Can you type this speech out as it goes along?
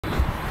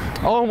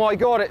Oh my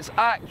God, it's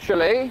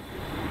actually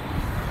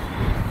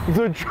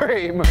the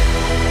dream.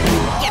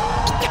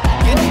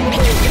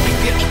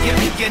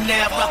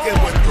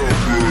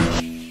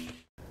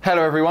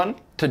 Hello everyone,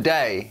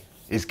 today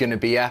is going to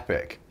be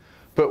epic,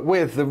 but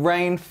with the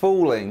rain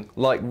falling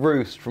like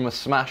roost from a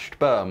smashed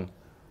berm,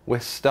 we're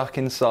stuck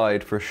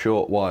inside for a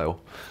short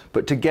while.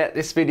 But to get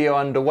this video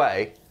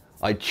underway,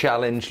 I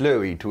challenged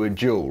Lewi to a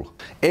duel.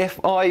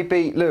 If I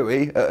beat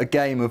Lewi at a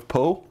game of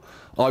pool,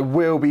 I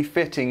will be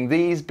fitting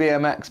these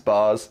BMX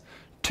bars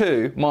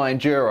to my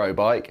enduro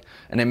bike,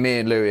 and then me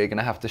and Lewi are going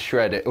to have to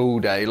shred it all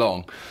day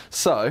long.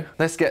 So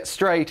let's get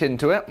straight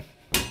into it.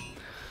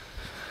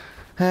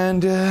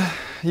 And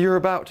you're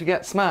about to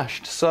get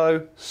smashed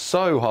so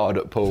hard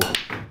at pool.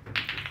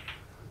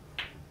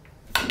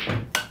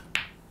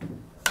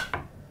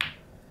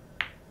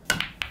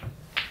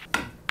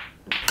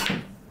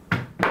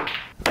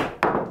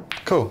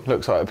 Cool,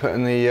 looks like we're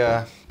putting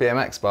the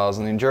BMX bars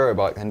on the enduro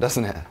bike then,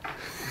 doesn't it?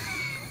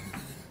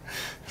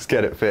 Let's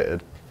get it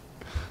fitted.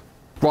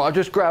 Right, I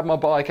just grabbed my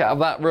bike out of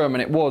that room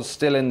and it was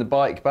still in the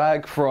bike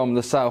bag from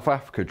the South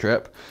Africa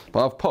trip,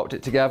 but I've popped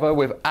it together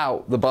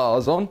without the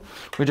bars on.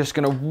 We're just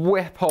going to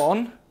whip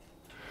on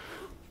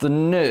the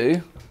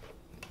new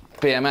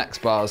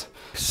BMX bars.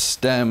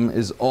 Stem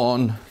is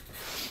on.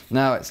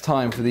 Now it's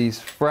time for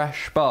these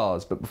fresh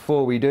bars, but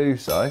before we do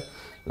so,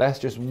 let's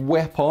just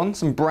whip on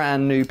some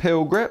brand new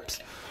Pill grips,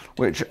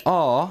 which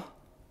are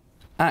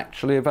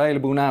actually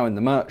available now in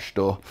the merch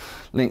store.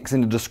 Links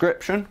in the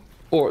description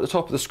or at the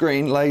top of the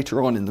screen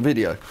later on in the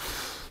video.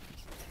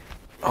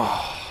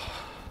 Oh,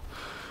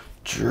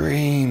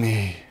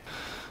 dreamy.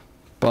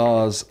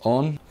 Bars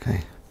on.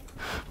 Okay.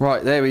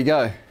 Right, there we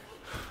go.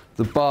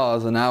 The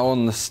bars are now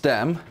on the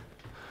stem.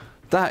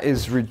 That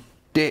is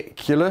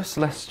ridiculous.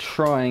 Let's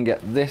try and get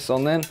this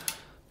on then.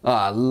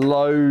 Ah,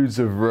 loads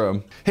of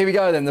room. Here we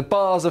go then, the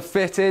bars are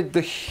fitted.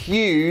 The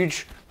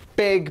huge,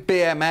 big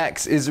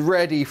BMX is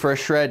ready for a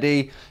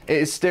shreddy. It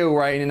is still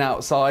raining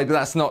outside, but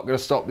that's not gonna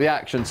stop the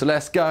action. So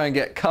let's go and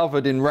get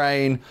covered in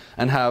rain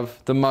and have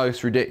the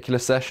most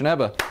ridiculous session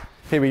ever.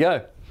 Here we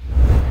go.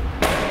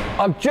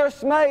 I've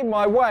just made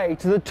my way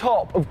to the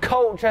top of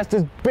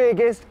Colchester's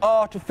biggest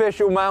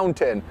artificial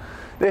mountain.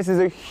 This is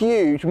a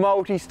huge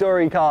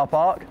multi-storey car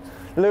park.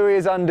 Lewi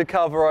is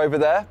undercover over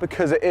there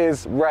because it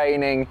is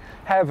raining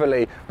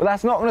heavily, but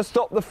that's not going to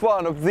stop the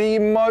fun of the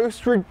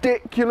most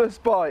ridiculous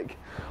bike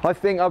I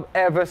think I've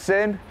ever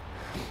seen.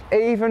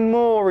 Even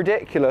more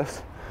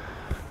ridiculous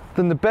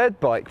than the bed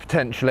bike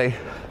potentially.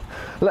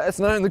 Let us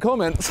know in the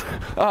comments.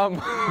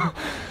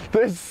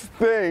 This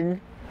thing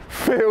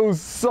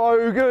feels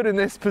so good in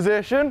this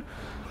position.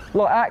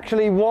 Like,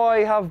 actually,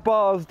 why have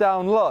bars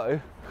down low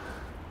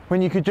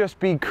when you could just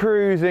be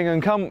cruising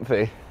and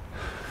comfy?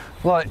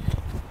 Like,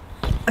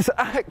 it's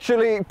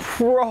actually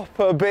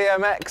proper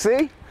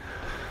BMXy.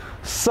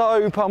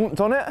 So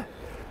pumped on it.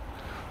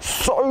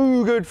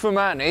 So good for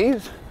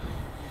manis.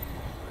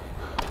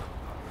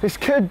 This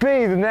could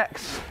be the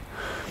next,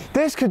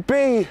 this could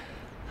be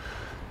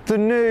the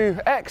new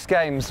X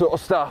Games sort of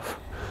stuff.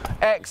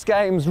 X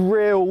Games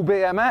real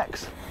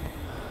BMX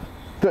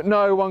that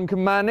no one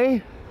can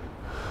mani.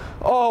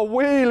 Oh,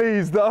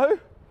 wheelies though.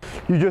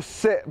 You just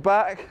sit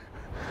back.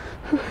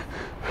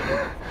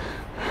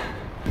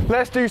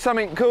 Let's do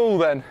something cool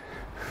then.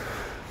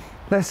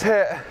 Let's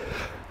hit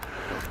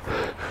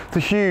the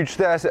huge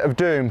stair set of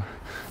doom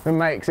that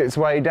makes its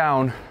way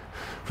down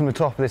from the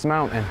top of this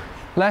mountain.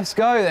 Let's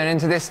go then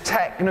into this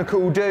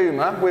technical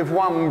doomer with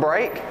one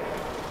brake.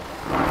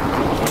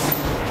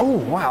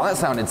 Oh wow, that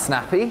sounded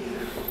snappy.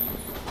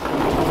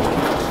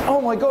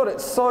 Oh my God,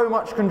 it's so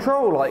much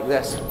control like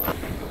this.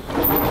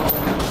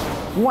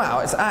 Wow,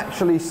 it's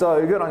actually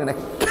so good. I'm gonna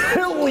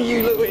kill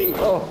you, Lewi.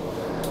 Oh.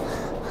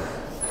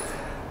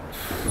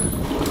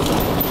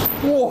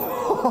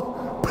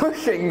 Whoa,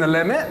 pushing the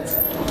limit.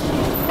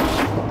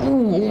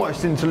 Ooh,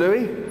 almost into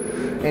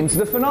Lewi. Into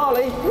the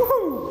finale.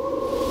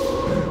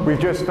 Woohoo! We've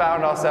just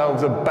found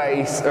ourselves a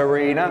base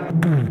arena.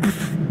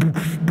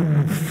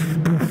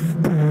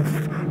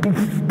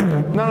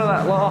 None of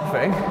that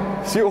laughing.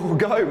 It's your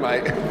go,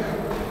 mate.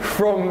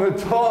 From the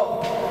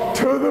top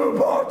to the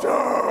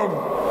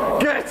bottom.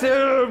 Get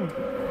him!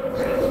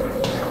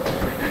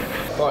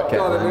 Right,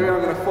 got it, Lewi.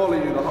 I'm going to follow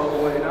you the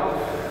whole way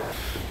now.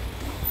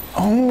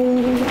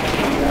 Oh,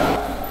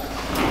 yeah.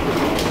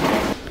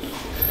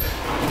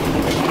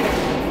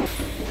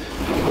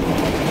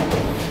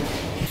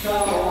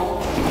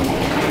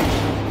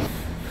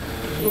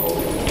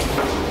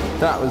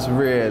 That was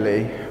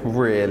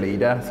really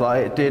death.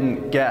 Like, it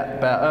didn't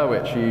get better,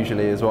 which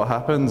usually is what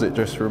happens. It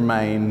just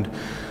remained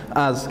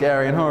as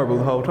scary and horrible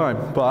the whole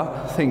time. But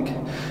I think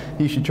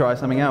you should try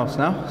something else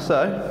now.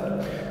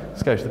 So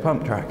let's go to the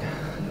pump track.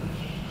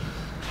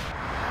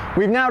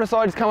 We've now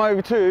decided to come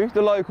over to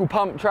the local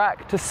pump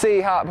track to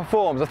see how it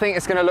performs. I think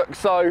it's going to look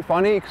so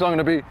funny because I'm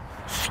going to be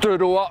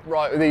stood all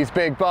upright with these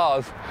big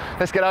bars.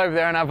 Let's get over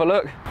there and have a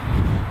look.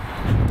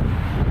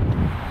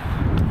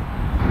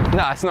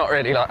 No, it's not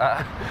really like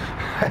that.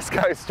 Let's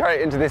go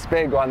straight into this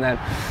big one then.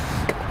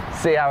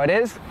 See how it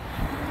is.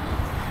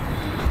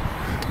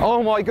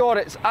 Oh my God,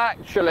 it's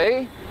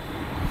actually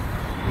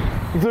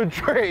the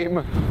dream.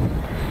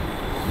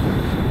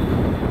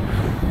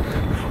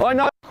 I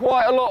know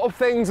quite a lot of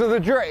things are the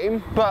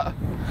dream, but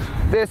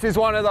this is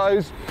one of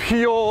those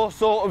pure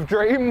sort of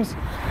dreams.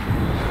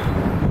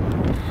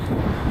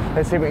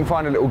 Let's see if we can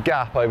find a little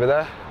gap over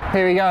there.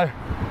 Here we go.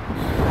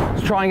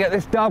 Let's try and get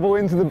this double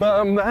into the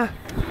berm there.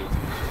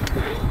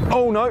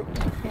 Oh no,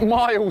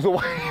 miles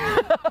away.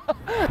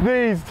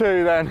 These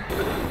two then.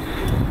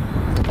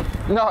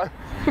 No.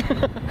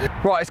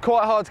 Right, it's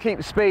quite hard to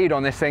keep speed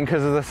on this thing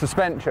because of the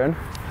suspension.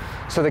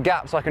 So the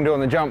gaps I can do on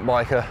the jump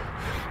bike are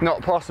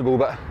not possible,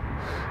 but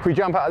if we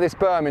jump out of this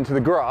berm into the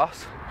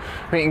grass,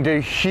 we can do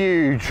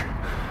huge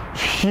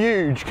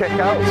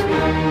kickouts.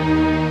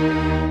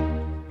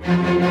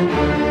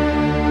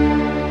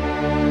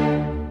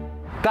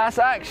 That's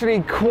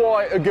actually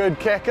quite a good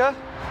kicker.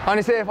 I want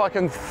to see if I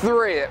can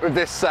 3 it with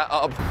this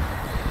setup.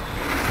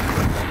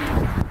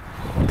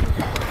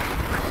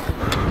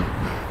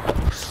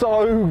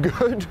 So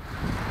good.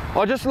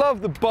 I just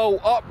love the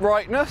bolt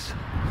uprightness.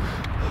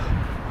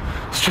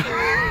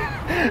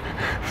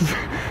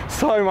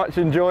 So much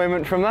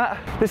enjoyment from that.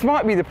 This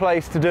might be the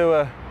place to do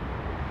a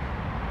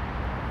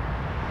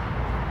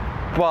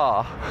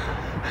bar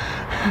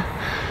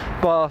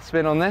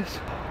spin on this.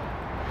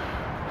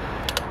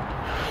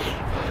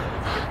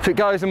 If it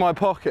goes in my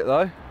pocket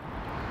though,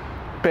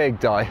 big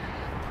day.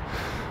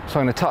 So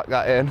I'm going to tuck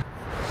that in.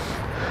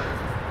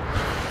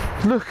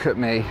 Look at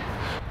me.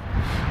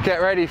 Get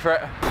ready for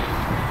it.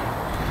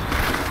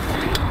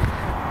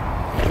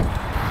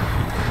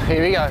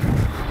 Here we go.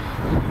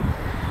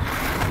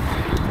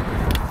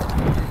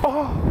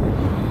 Oh!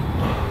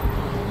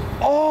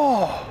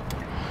 Oh!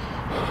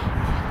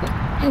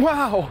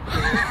 Wow!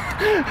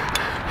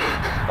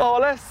 Oh,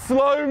 let's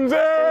Sloams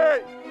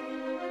it!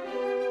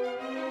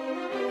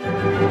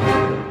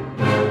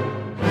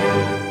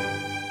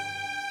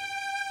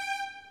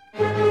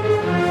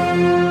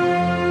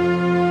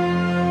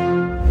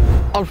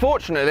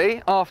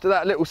 Unfortunately, after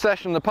that little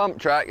session on the pump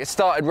track, it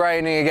started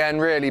raining again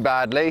really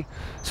badly,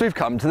 so we've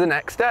come to the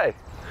next day.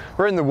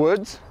 We're in the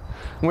woods,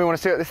 and we want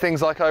to see what this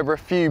thing's like over a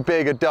few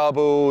bigger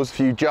doubles,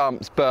 few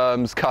jumps,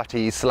 berms,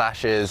 cutties,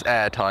 slashes,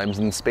 air times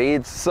and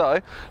speeds. So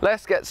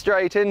let's get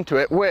straight into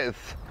it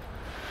with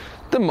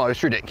the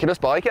most ridiculous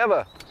bike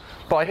ever,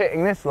 by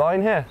hitting this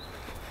line here.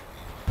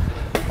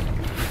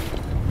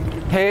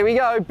 Here we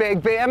go,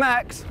 big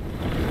BMX.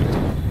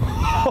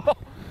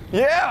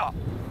 Yeah!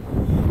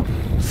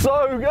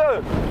 So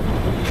good!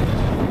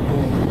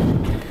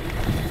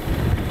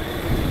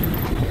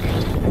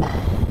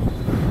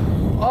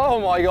 Oh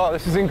my God,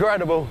 this is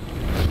incredible.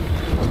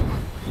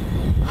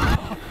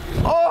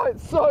 Oh,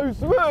 it's so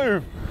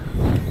smooth!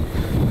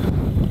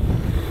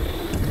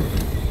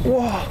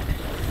 Whoa!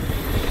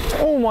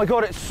 Oh my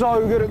God, it's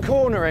so good at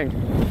cornering.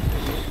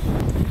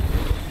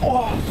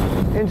 Oh,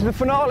 into the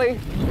finale.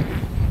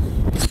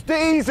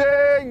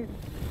 Steezing!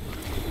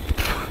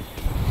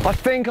 I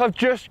think I've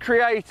just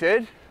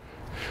created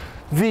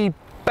the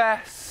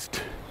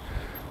best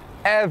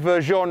ever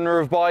genre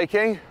of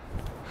biking,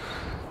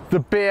 the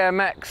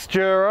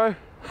BMXDURO.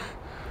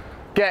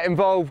 Get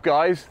involved,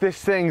 guys, this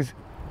thing's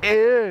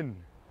in.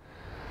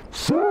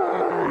 So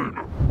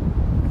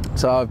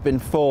I've been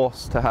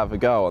forced to have a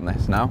go on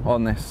this now,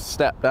 on this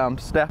step down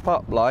to step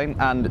up line,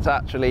 and it's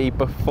actually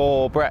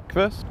before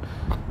breakfast,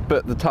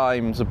 but the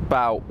time's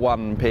about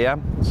 1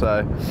 PM,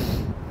 so.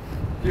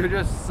 You're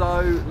just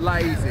so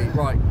lazy.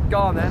 Right, go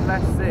on then,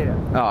 let's see it.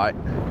 All right.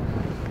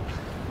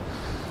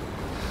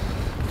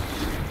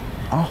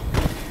 Oh.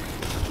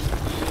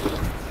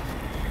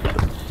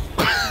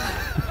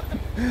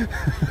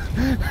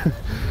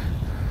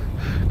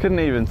 Couldn't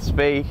even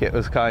speak, it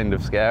was kind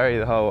of scary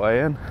the whole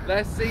way in.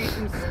 Let's see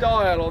some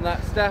style on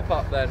that step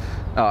up then.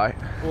 Alright.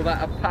 Or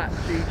that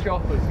Apache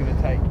chopper's going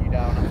to take you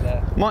down up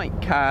there. Might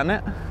can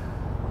it.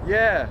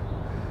 Yeah.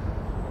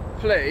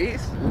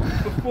 Please,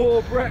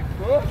 before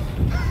breakfast.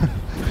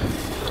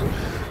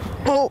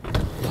 Oh!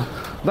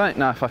 Don't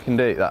know if I can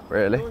do that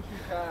really. Of course you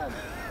can.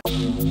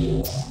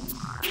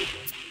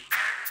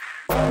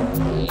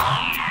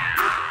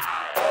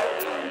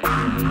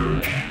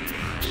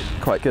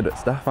 Quite good at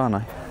stuff, aren't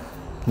I?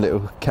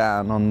 Little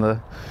can on the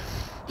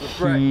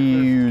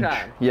huge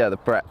can. Yeah, the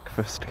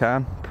breakfast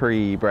can,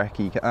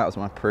 pre-brekkie can. That was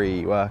my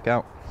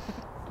pre-workout.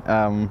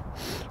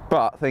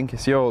 But I think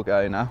it's your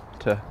go now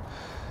to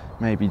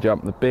maybe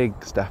jump the big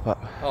step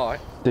up. All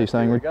right. Do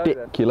something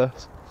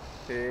ridiculous.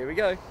 Here we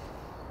go.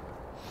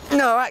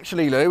 No,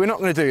 actually, Lou, we're not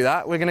going to do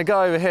that. We're going to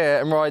go over here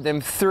and ride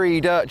them 3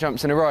 dirt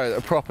jumps in a row that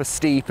are proper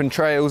steep and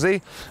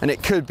trailsy, and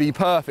it could be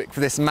perfect for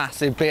this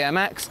massive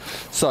BMX.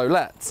 So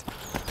let's.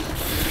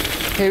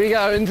 Here we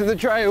go into the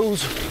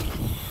trails.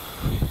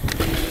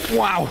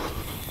 Wow.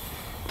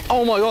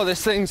 Oh my God,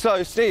 this thing's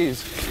so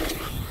steez.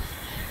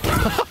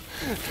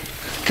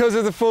 Because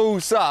of the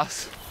full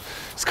sus,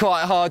 it's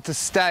quite hard to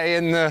stay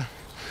in the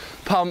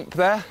pump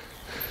there,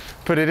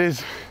 but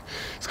it's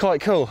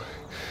quite cool.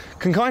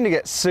 Can kind of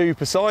get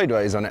super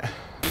sideways on it.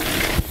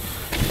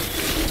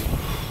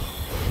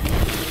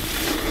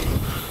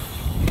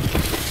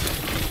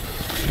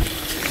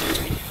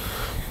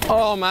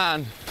 Oh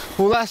man,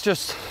 well that's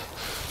just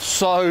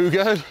so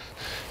good.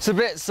 It's a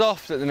bit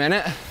soft at the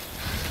minute,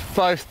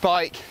 both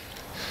bike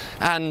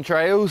and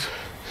trails.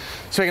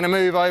 So we're going to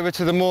move over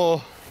to the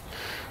more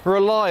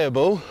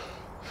reliable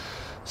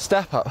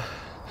step up.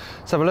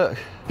 Let's have a look.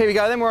 Here we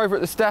go, then we're over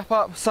at the step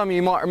up. Some of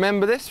you might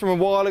remember this from a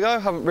while ago.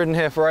 Haven't ridden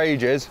here for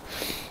ages.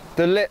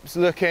 The lip's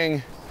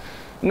looking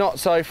not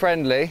so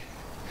friendly.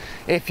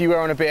 If you were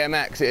on a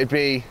BMX, it'd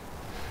be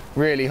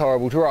really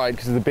horrible to ride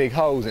because of the big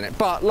holes in it.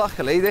 But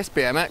luckily, this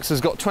BMX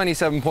has got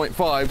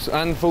 27.5s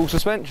and full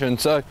suspension,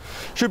 so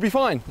should be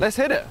fine. Let's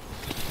hit it.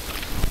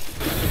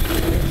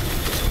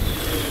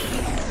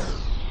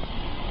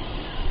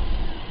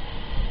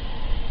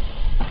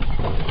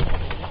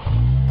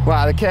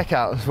 Wow, the kick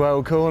out is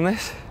well cool on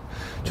this.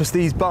 Just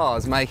these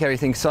bars make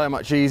everything so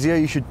much easier.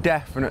 You should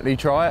definitely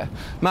try it.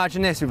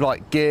 Imagine this with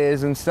like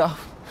gears and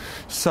stuff.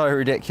 So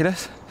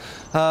ridiculous.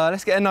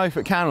 Let's get a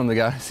no-foot can on the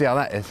go, see how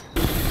that is.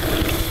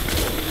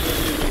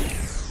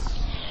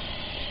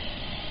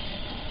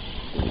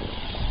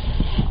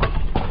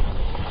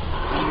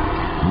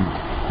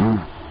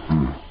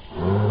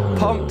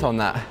 Pumped on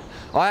that.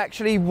 I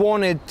actually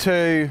wanted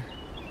to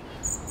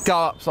go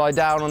upside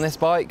down on this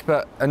bike,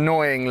 but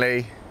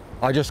annoyingly,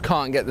 I just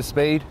can't get the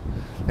speed.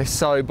 It's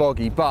so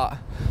boggy, but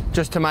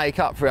just to make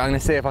up for it, I'm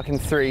gonna see if I can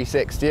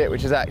 360 it,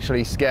 which is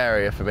actually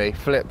scarier for me.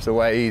 Flips are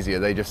way easier,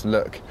 they just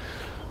look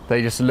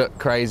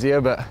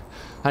crazier, but I'm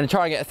gonna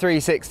try and get a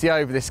 360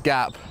 over this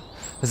gap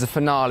as a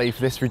finale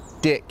for this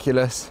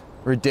ridiculous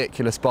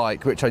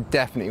bike, which I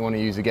definitely want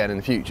to use again in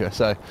the future.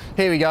 So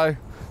here we go,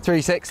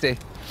 360.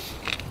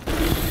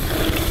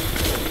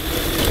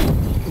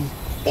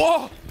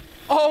 Whoa!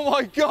 Oh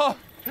my God!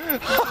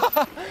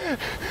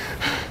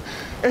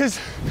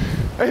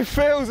 It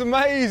feels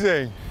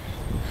amazing.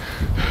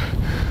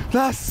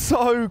 That's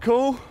so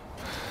cool.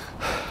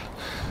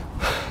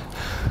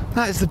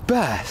 That is the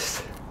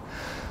best.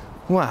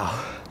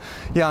 Wow.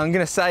 Yeah, I'm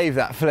gonna save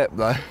that flip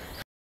though.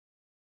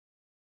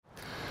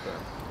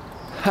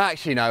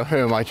 Actually, no, who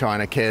am I trying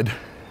to kid?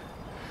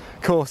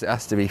 Of course it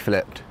has to be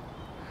flipped.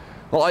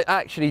 Well, I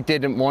actually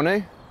didn't want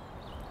to.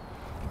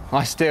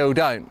 I still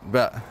don't,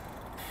 but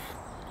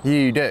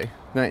you do,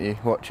 don't you,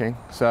 watching?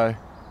 So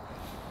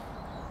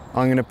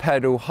I'm gonna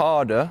pedal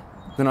harder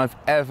than I've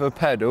ever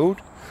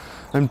pedaled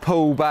and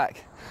pull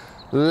back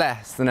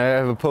less than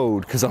I've ever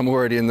pulled because I'm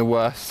already in the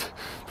worst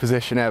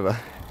position ever.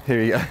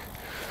 Here we go.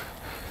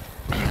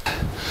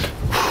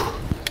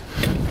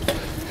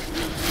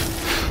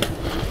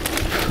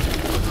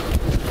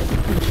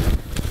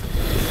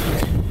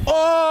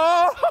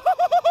 Oh!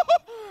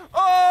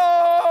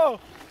 Oh!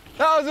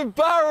 That was a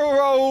barrel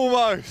roll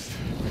almost.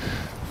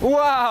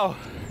 Wow.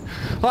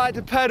 I had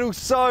to pedal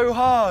so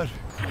hard.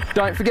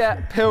 Don't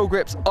forget, pill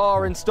grips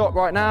are in stock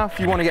right now. If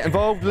you want to get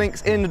involved,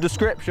 links in the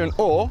description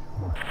or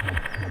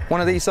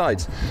one of these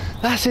sides.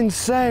 That's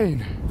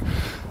insane.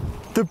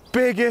 The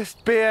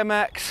biggest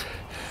BMX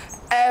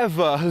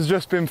ever has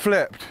just been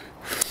flipped.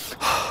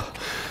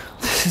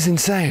 This is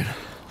insane.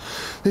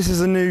 This is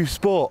a new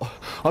sport.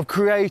 I've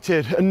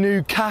created a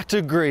new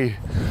category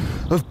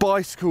of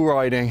bicycle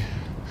riding.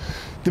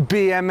 The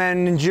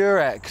BMX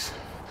Enduro.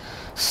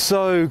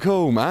 So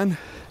cool, man.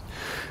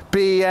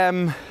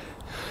 BMXDURO.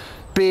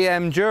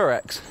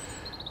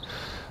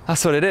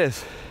 That's what it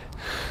is.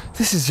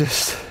 This is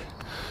just...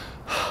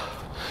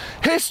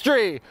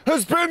 History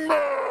has been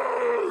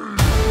made!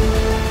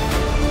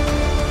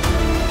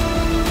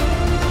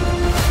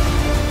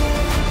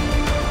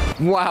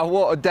 Wow,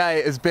 what a day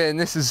it has been.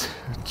 This is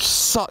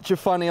such a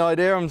funny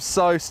idea. I'm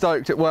so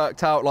stoked it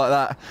worked out like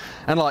that.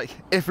 And like,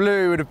 if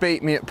Lewi would have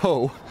beat me at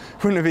pool,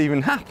 it wouldn't have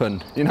even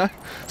happened, you know?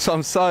 So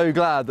I'm so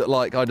glad that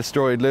like I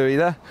destroyed Lewi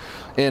there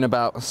in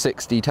about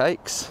 60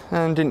 takes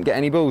and didn't get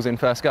any balls in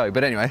first go.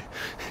 But anyway,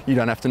 you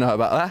don't have to know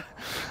about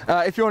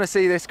that. If you want to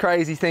see this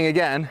crazy thing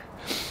again,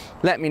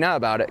 let me know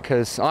about it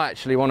because I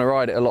actually want to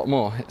ride it a lot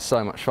more. It's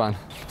so much fun.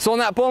 So on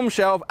that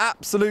bombshell of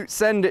absolute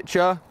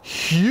senditure,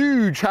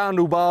 huge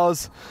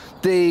handlebars,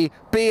 the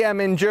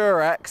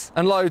BMXDURO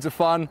and loads of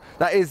fun,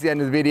 that is the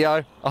end of the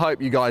video. I hope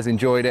you guys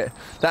enjoyed it.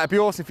 That'd be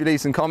awesome if you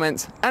leave some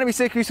comments and it'd be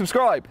sick if you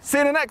subscribe. See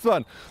you in the next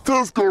one.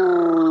 Subscribe.